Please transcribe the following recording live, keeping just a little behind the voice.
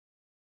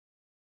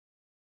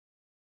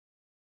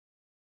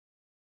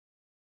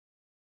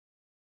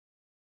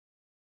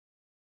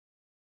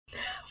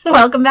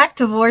Welcome back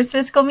to Vors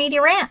Physical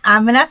Media Rant.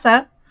 I'm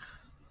Vanessa.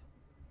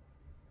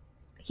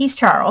 He's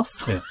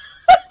Charles. Yeah.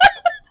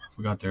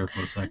 Forgot there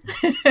for a second.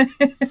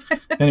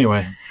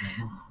 Anyway,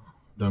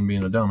 done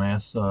being a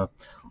dumbass.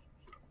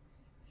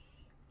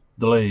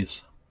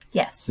 Delays.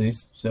 Yes. See?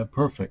 Is that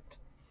perfect?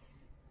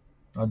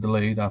 I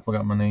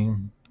forgot my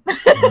name.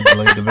 I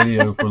delayed the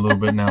video for a little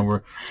bit. Now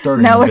we're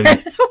starting the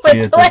video.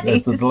 See,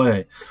 it's a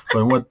delay.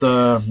 But what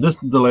this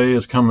delay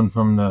is coming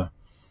from the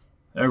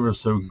ever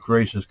so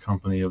gracious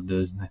company of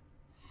Disney,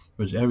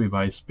 which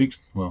everybody speaks,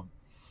 well,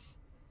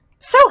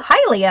 so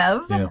highly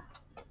of. Yeah.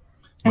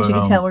 As you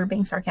can tell, we're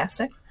being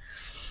sarcastic.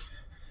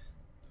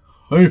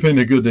 The only thing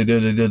they did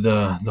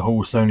the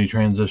whole Sony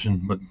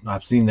transition, but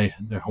I've seen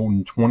they're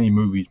holding 20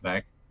 movies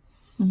back.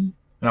 Mm-hmm.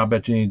 And I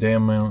bet you any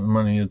damn amount of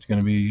money it's going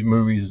to be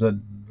movies that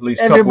at least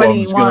a couple of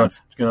them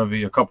it's going to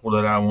be a couple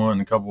that I want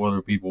and a couple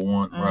other people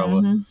want,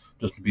 probably,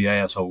 just to be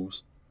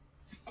assholes.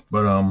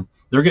 But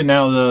they're getting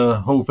out of the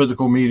whole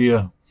physical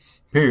media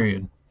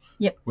period.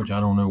 Yep. Which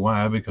I don't know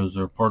why, because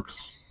their parks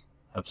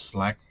have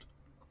slacked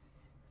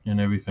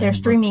and everything. Their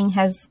streaming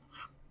has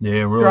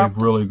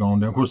really gone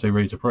down. Of course, they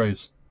raised the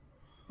price.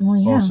 Well,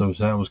 yeah. Also,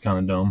 so that was kind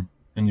of dumb.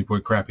 And you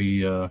put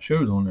crappy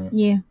shows on there.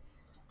 Yeah.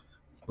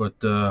 But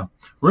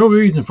real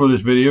reason for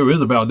this video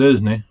is about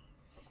Disney.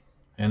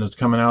 And it's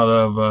coming out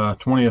of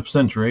 20th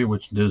Century,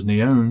 which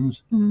Disney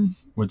owns.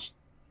 Which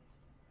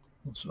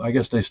I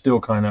guess they still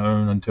kind of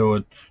own until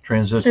it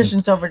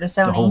transitions over to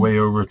Sony. The whole way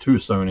over to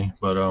Sony.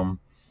 But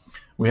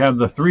we have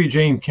the 3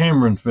 James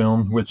Cameron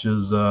films, which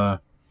is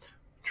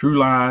True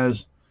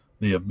Lies,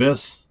 The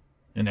Abyss,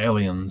 and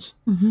Aliens.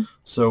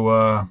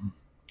 So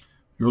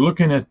you're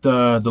looking at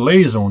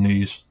delays on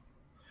these,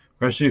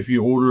 especially if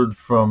you ordered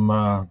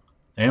from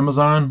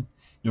Amazon.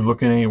 You're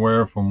looking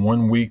anywhere from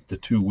 1 week to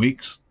 2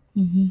 weeks,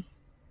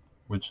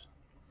 which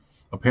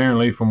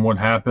apparently, from what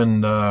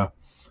happened,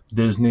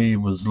 Disney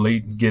was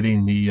late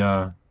getting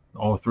the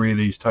all 3 of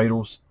these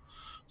titles,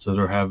 so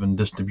they're having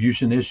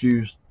distribution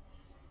issues.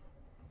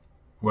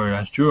 Whether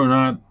that's true or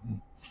not,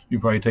 you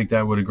probably take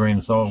that with a grain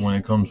of salt when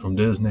it comes from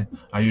Disney.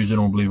 I usually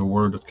don't believe a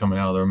word that's coming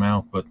out of their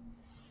mouth, but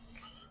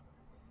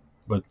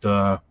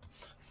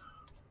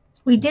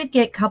we did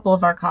get a couple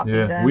of our copies.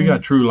 Yeah, we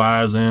got True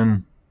Lies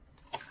in.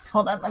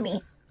 Hold on, let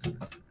me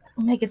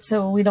make it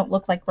so we don't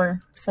look like we're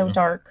so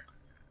dark.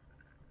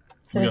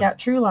 So we got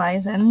True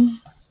Lies in.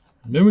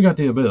 Then we got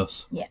The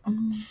Abyss. Yeah.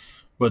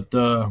 But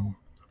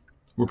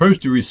we're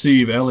supposed to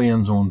receive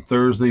Aliens on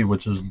Thursday,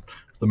 which is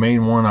the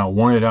main one I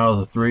wanted out of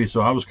the 3.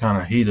 So I was kind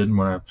of heated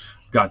when I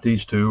got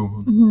these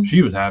 2.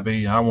 She was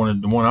happy. I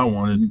wanted the one I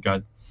wanted.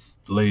 Got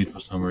delayed for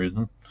some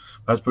reason.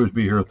 That's supposed to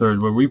be here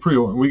Thursday, but we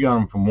got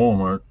them from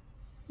Walmart.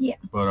 Yeah.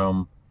 But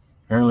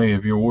apparently,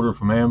 if you order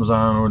from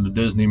Amazon or the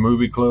Disney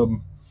Movie Club,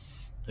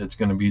 it's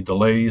going to be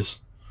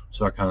delays.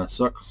 So that kind of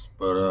sucks.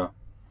 But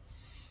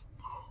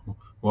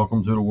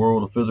welcome to the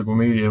world of physical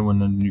media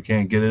when you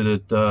can't get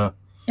it at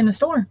in the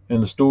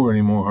store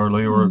anymore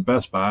hardly, or at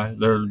Best Buy.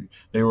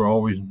 They were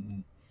always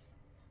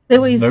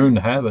known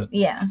to have it.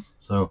 Yeah.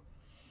 So,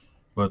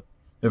 but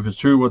if it's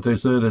true what they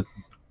said, it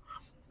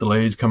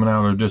delays coming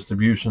out of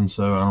distribution.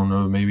 So I don't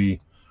know,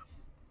 maybe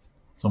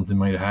something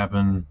might have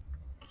happened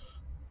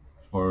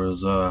as far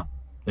as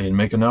they didn't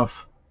make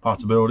enough,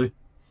 possibility.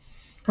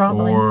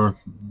 Probably. Or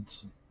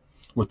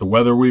with the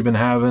weather we've been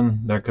having,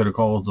 that could have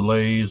caused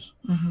delays.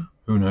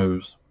 Who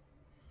knows?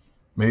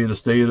 Maybe the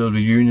State of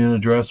the Union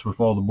address with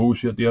all the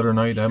bullshit the other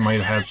night, that might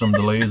have had some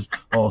delays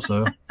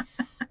also.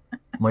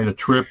 Might have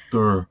tripped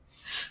or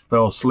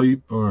fell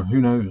asleep, or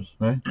who knows,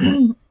 right?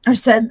 Or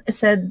said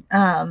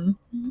The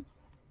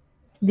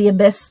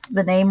Abyss,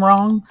 the name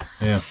wrong.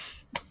 Yeah.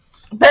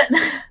 But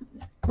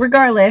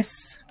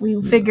regardless,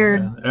 we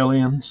figured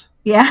Aliens.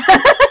 Yeah.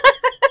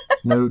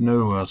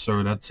 No,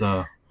 sir, that's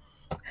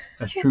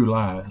True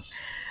Lies.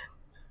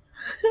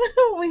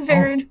 We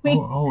figured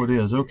Oh, it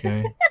is,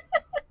 okay.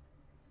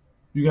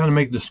 You got to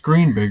make the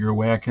screen bigger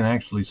where I can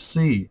actually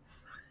see,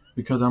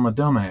 because I'm a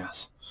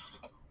dumbass.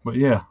 But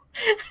yeah.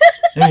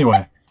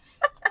 Anyway,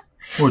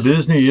 well,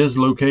 Disney is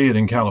located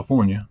in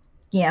California.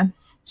 Yeah.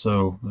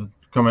 So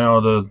coming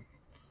out of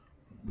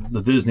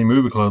the Disney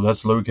Movie Club,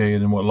 that's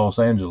located in Los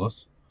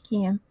Angeles.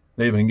 Yeah.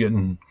 They've been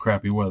getting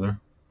crappy weather.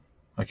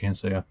 I can't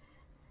say I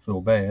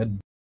feel bad.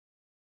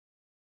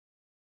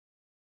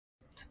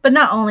 But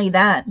not only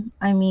that,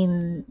 I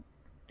mean,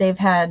 they've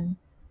had,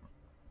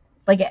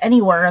 like,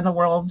 anywhere in the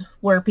world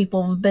where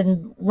people have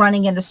been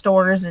running into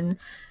stores and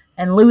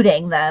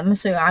looting them.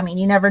 So, I mean,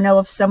 you never know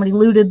if somebody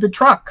looted the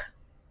truck.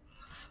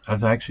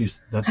 That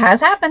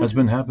has happened. That's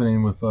been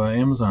happening with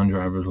Amazon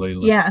drivers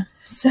lately. Yeah.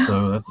 So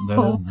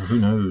who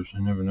knows?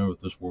 You never know with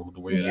this world, the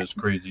way it is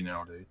crazy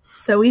nowadays.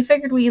 So we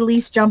figured we'd at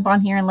least jump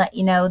on here and let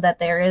you know that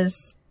there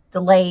is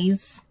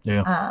delays.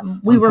 Yeah.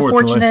 We were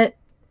fortunate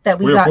that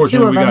we got 2 of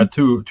them. We got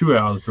two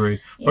out of the 3.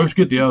 Yeah. Supposed to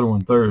get the other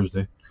one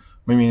Thursday.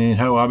 I mean,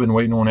 hell, I've been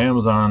waiting on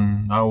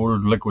Amazon. I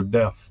ordered Liquid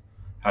Death.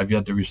 I've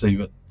yet to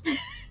receive it.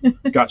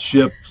 Got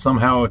shipped.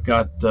 Somehow it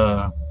got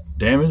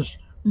damaged.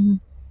 I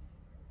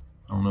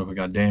don't know if it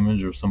got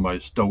damaged or somebody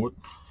stole it.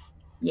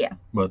 Yeah.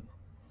 But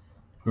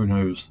who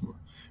knows?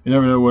 You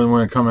never know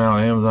when it comes out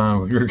on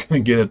Amazon, you're going to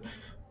get it.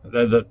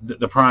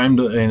 The Prime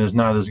and is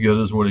not as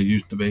good as what it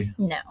used to be.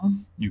 No.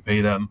 You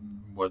pay that,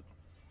 what,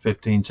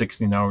 $15,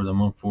 $16 a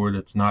month for it.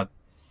 It's not,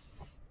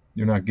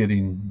 you're not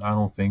getting, I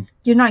don't think.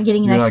 You're not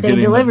getting next day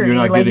delivery. You're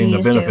not like getting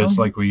you the used benefits to.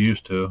 like we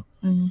used to.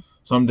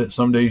 Mm-hmm.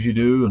 Some days you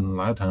do, and a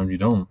lot of times you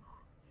don't.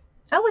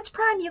 Oh, it's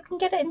Prime. You can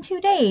get it in 2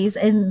 days,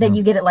 and then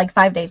you get it like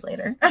 5 days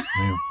later.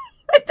 Yeah.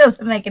 It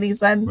doesn't make any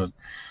sense. But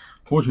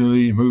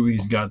fortunately, these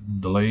movies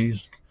got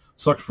delays.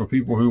 Sucks for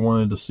people who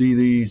wanted to see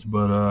these,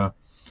 but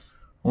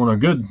on a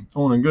good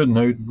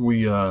note,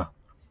 we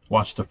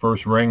watched the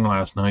first Ring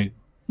last night.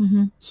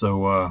 Mm-hmm.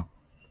 So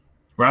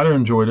rather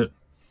enjoyed it.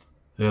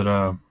 It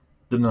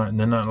did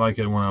not like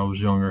it when I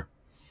was younger,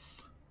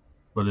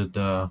 but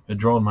it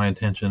drew my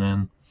attention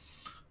in.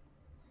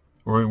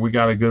 We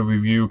got a good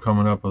review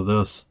coming up of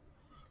this.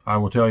 I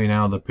will tell you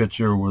now, the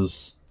picture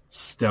was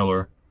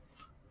stellar.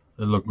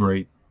 It looked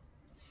great.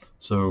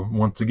 So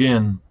once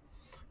again,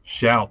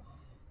 shout,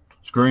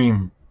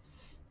 scream.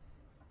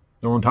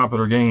 They're on top of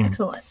their game.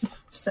 Excellent.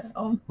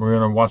 So we're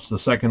gonna watch the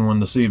second one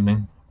this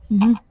evening.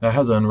 Mm-hmm. That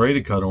has an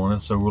unrated cut on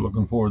it, so we're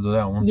looking forward to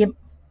that one. Yep.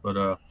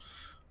 But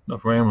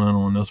enough rambling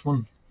on this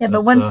one. Yeah,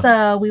 but once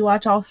we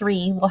watch all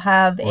three, we'll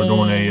have we're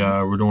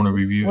doing a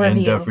review,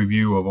 in-depth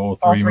review of all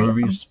three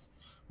movies.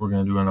 We're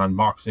gonna do an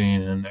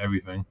unboxing and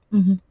everything.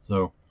 Mm-hmm.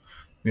 So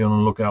be on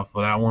the lookout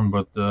for that one.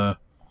 But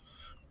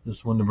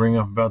just wanted to bring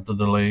up about the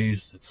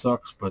delays. It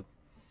sucks, but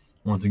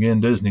once again,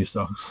 Disney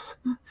sucks.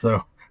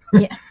 So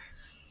yeah.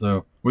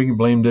 So we can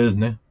blame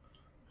Disney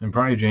and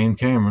probably James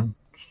Cameron.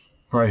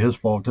 Probably his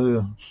fault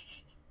too.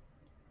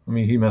 I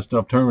mean, he messed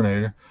up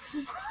Terminator.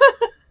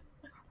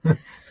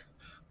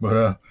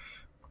 But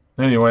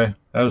anyway,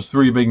 that was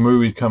 3 big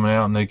movies coming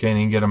out, and they can't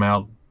even get them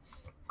out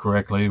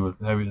correctly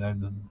with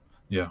everything.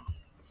 Yeah.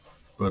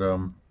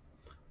 But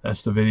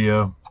that's the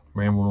video.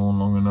 Rambled on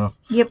long enough.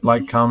 Yep.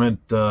 Like, comment,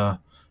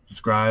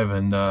 subscribe,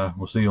 and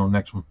we'll see you on the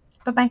next one.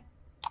 Bye-bye.